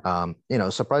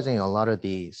 Surprisingly, a lot of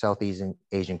the Southeast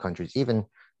Asian countries, even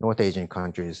North Asian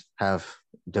countries, have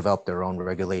developed their own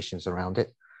regulations around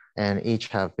it, and each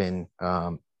have been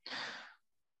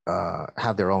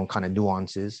have their own kind of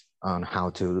nuances on how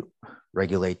to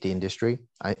regulate the industry.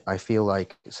 I feel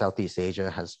like Southeast Asia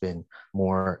has been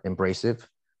more embracive,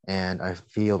 and I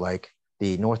feel like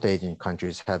the North Asian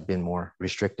countries have been more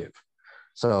restrictive.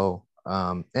 So,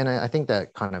 and I think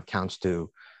that kind of counts to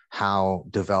how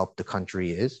developed the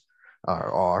country is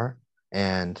or are.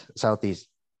 And Southeast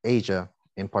Asia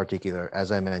in particular,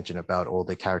 as I mentioned about all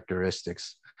the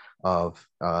characteristics of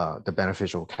the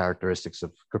beneficial characteristics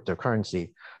of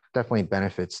cryptocurrency, definitely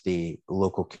benefits the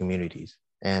local communities.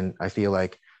 And I feel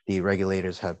like the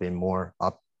regulators have been more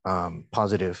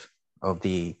positive of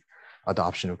the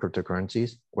adoption of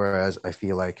cryptocurrencies. Whereas I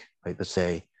feel like let's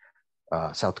say,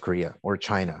 South Korea or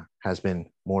China has been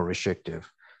more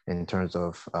restrictive in terms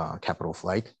of capital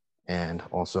flight, and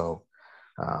also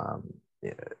um,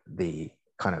 the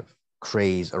kind of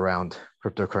craze around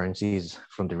cryptocurrencies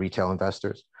from the retail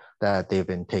investors, that they've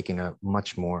been taking a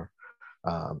much more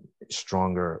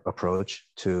stronger approach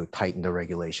to tighten the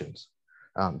regulations.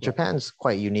 Japan's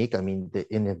quite unique. I mean,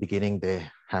 in the beginning, they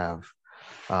have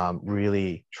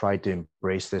really tried to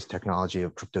embrace this technology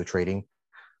of crypto trading,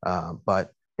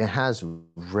 but it has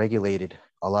regulated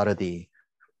a lot of the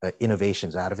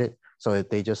innovations out of it. So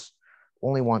they just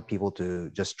only want people to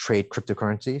just trade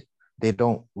cryptocurrency. They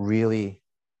don't really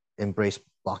embrace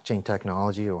blockchain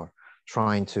technology or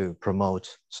trying to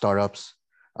promote startups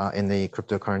in the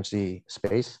cryptocurrency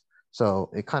space. So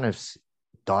it kind of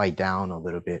died down a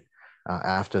little bit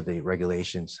after the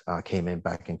regulations came in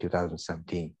back in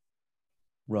 2017.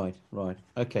 Right.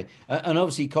 Okay. And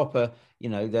obviously copper,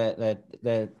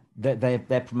 they're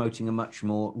promoting a much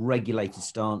more regulated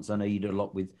stance. I know you do a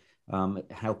lot with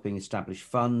helping establish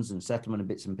funds and settlement of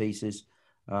bits and pieces.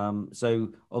 So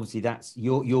obviously that's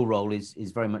your role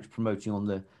is very much promoting on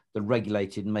the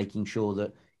regulated and making sure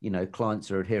that,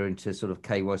 clients are adhering to sort of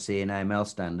KYC and AML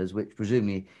standards, which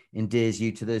presumably endears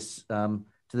you to this, to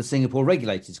the Singapore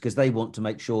regulators, because they want to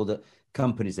make sure that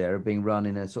companies there are being run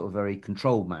in a sort of very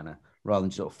controlled manner rather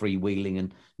than sort of freewheeling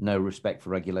and no respect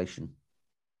for regulation.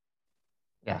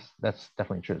 Yes, that's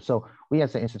definitely true. So we,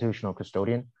 as the institutional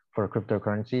custodian for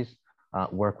cryptocurrencies,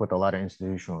 work with a lot of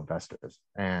institutional investors,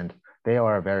 and they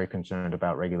are very concerned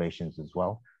about regulations as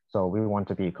well. So we want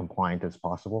to be compliant as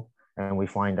possible. And we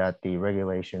find that the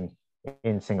regulation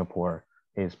in Singapore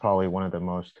is probably one of the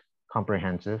most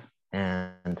comprehensive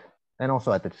and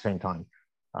also at the same time,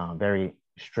 very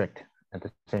strict at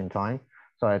the same time.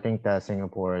 So I think that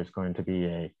Singapore is going to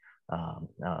be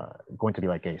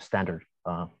like a standard,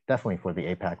 definitely for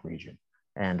the APAC region,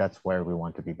 and that's where we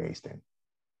want to be based in.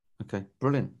 Okay,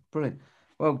 brilliant.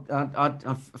 Well,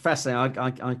 I'm fascinated.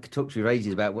 I could talk to you for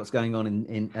ages about what's going on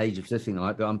in Asia Pacific,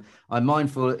 but I'm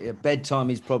mindful bedtime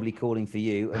is probably calling for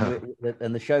you,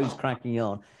 and the show's cracking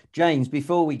on. James,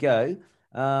 before we go,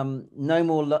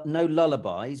 no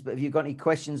lullabies, but have you got any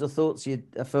questions or thoughts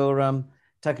for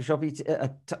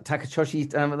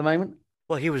Takatoshi at the moment?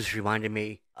 Well, he was reminding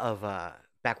me of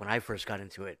back when I first got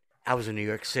into it. I was in New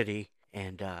York City,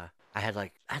 and I had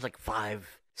like 5-6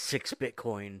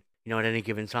 Bitcoin, at any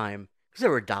given time, because they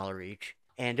were $1 each.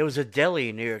 And there was a deli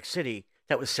in New York City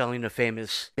that was selling the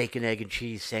famous bacon, egg, and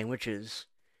cheese sandwiches,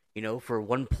 for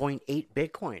 1.8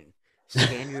 Bitcoin.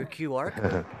 Scan your QR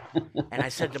code. And I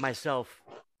said to myself,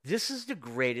 this is the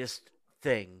greatest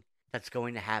thing that's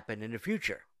going to happen in the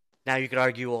future. Now, you could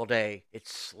argue all day,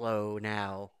 it's slow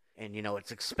now, and,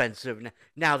 it's expensive.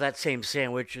 Now that same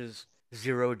sandwich is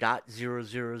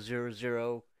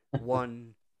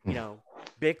 0.00001,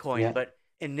 Bitcoin. Yeah. But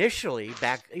initially,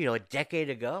 back, a decade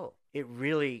ago, it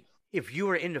really, if you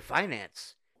were into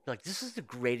finance, like, this is the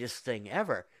greatest thing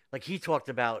ever. Like, he talked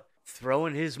about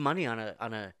throwing his money on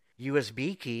a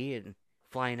USB key and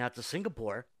flying out to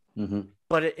Singapore. Mm-hmm.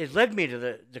 But it led me to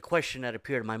the question that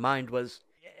appeared in my mind was,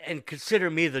 and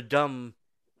consider me the dumb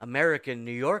American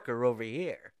New Yorker over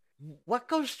here, what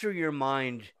goes through your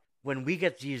mind when we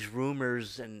get these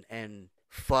rumors and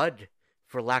FUD,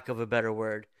 for lack of a better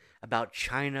word, about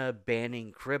China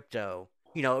banning crypto?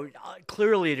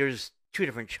 Clearly there's two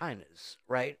different Chinas,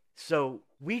 right? So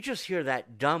we just hear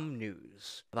that dumb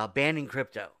news about banning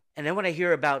crypto. And then when I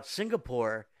hear about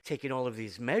Singapore taking all of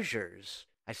these measures,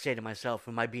 I say to myself,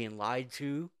 am I being lied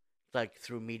to, like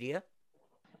through media?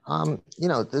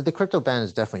 The crypto ban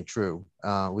is definitely true.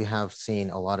 We have seen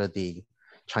a lot of the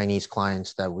Chinese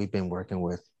clients that we've been working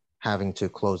with having to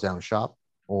close down shop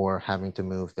or having to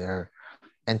move their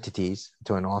entities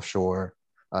to an offshore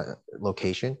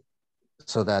location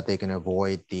so that they can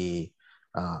avoid the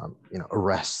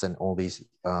arrests and all these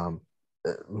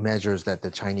measures that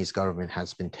the Chinese government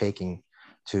has been taking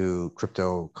to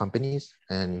crypto companies.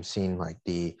 And you've seen like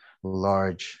the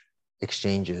large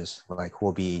exchanges like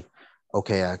Huobi,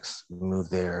 OKX move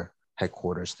their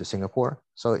headquarters to Singapore.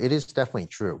 So it is definitely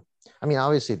true. I mean,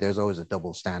 obviously there's always a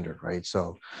double standard, right?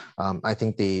 So I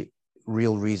think the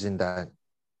real reason that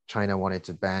China wanted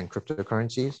to ban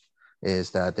cryptocurrencies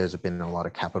is that there's been a lot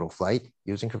of capital flight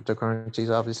using cryptocurrencies,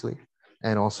 obviously,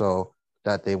 and also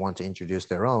that they want to introduce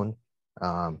their own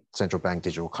central bank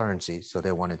digital currency. So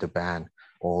they wanted to ban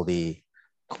all the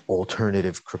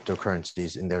alternative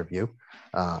cryptocurrencies in their view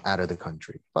out of the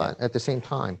country. But at the same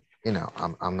time,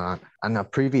 I'm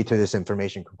not privy to this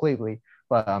information completely,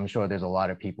 but I'm sure there's a lot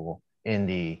of people in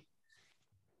the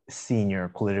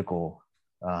senior political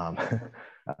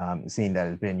seen that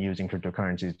has been using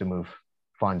cryptocurrencies to move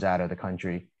funds out of the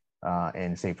country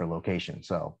in safer locations.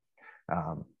 So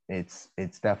it's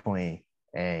definitely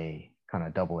a kind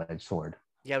of double-edged sword.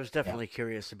 Yeah, I was definitely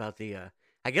curious about the,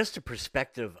 I guess, the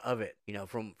perspective of it.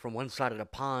 From one side of the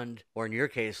pond, or in your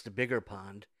case, the bigger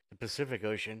pond, the Pacific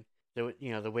Ocean.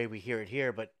 The way we hear it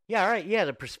here. But yeah, all right. Yeah,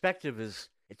 the perspective is.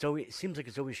 It seems like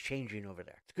it's always changing over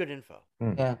there. It's good info.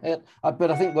 Yeah, but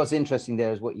I think what's interesting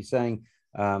there is what you're saying,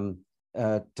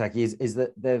 Taki, is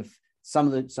that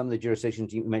some of the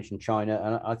jurisdictions you mentioned, China,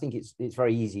 and I think it's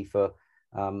very easy for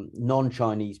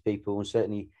non-Chinese people, and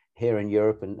certainly here in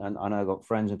Europe, and I know I've got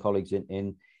friends and colleagues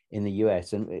in the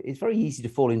US, and it's very easy to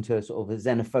fall into sort of a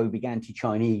xenophobic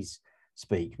anti-Chinese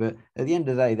speak. But at the end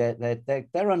of the day,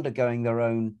 they're undergoing their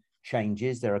own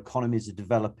changes. Their economies are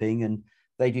developing, and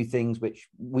they do things which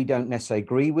we don't necessarily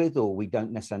agree with or we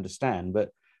don't necessarily understand.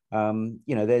 But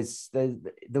there's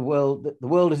the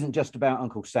world isn't just about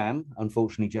Uncle Sam,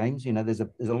 unfortunately, James. There's a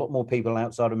lot more people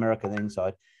outside America than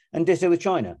inside, and ditto with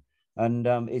China. And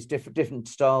it's different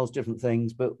styles, different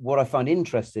things. But what I find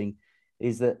interesting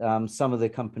is that some of the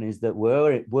companies that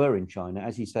were in China,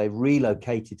 as you say,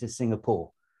 relocated to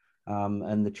Singapore,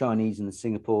 and the Chinese and the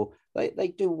Singapore,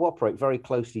 they do operate very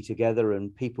closely together,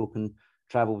 and people can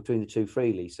travel between the two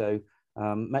freely. So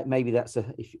maybe that's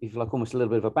if you like, almost a little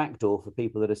bit of a backdoor for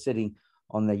people that are sitting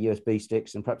on their USB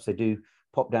sticks, and perhaps they do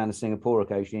pop down to Singapore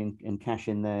occasionally and cash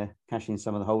in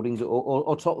some of the holdings,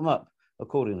 or top them up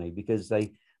accordingly, because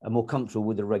they are more comfortable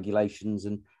with the regulations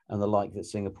and the like that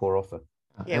Singapore offer.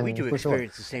 Yeah, we do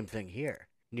experience the same thing here.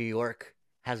 New York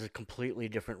has a completely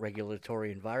different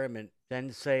regulatory environment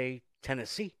than, say,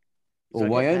 Tennessee. Or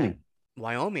Wyoming.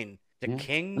 Wyoming, the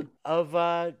king of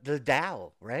the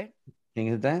Dow, right?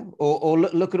 King of the Dow. Or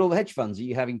look at all the hedge funds that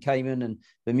you have in Cayman and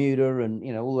Bermuda,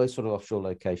 and all those sort of offshore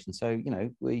locations. So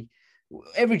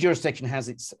every jurisdiction has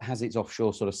its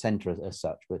offshore sort of center as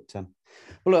such. But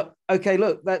look,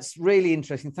 that's really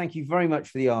interesting. Thank you very much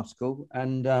for the article.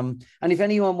 And if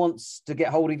anyone wants to get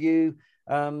hold of you,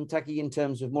 Taki, in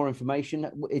terms of more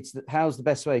information, how's the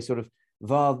best way? Sort of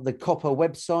via the Copper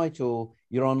website, or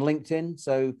you're on LinkedIn.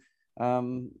 So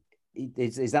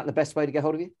is that the best way to get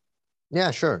hold of you?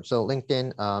 Yeah, sure. So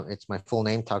LinkedIn, it's my full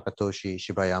name, Takatoshi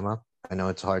Shibayama. I know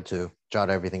it's hard to jot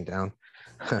everything down.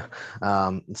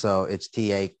 So it's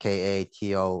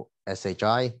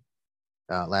TAKATOSHI,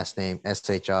 last name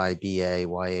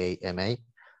SHIBAYAMA.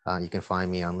 You can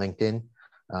find me on LinkedIn.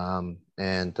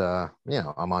 And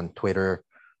I'm on Twitter,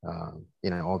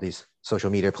 all these social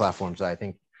media platforms. I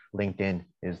think LinkedIn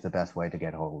is the best way to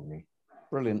get hold of me.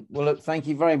 Brilliant. Well, look, thank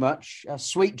you very much.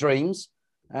 Sweet dreams.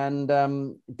 And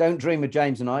don't dream of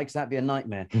James and I, because that'd be a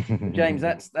nightmare. James,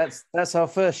 that's our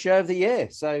first show of the year.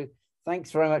 So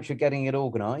thanks very much for getting it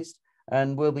organised.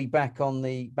 And we'll be back on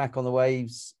the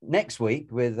waves next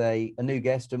week with a new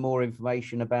guest and more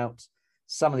information about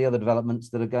some of the other developments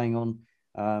that are going on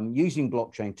using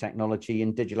blockchain technology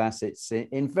and digital assets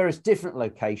in various different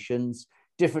locations,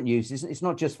 different uses. It's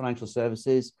not just financial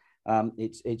services.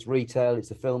 It's retail, it's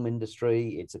the film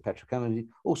industry, it's a petrochemical,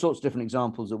 all sorts of different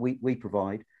examples that we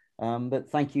provide. But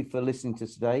thank you for listening to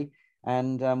us today.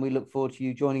 And we look forward to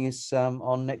you joining us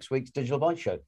on next week's Digital Bytes Show.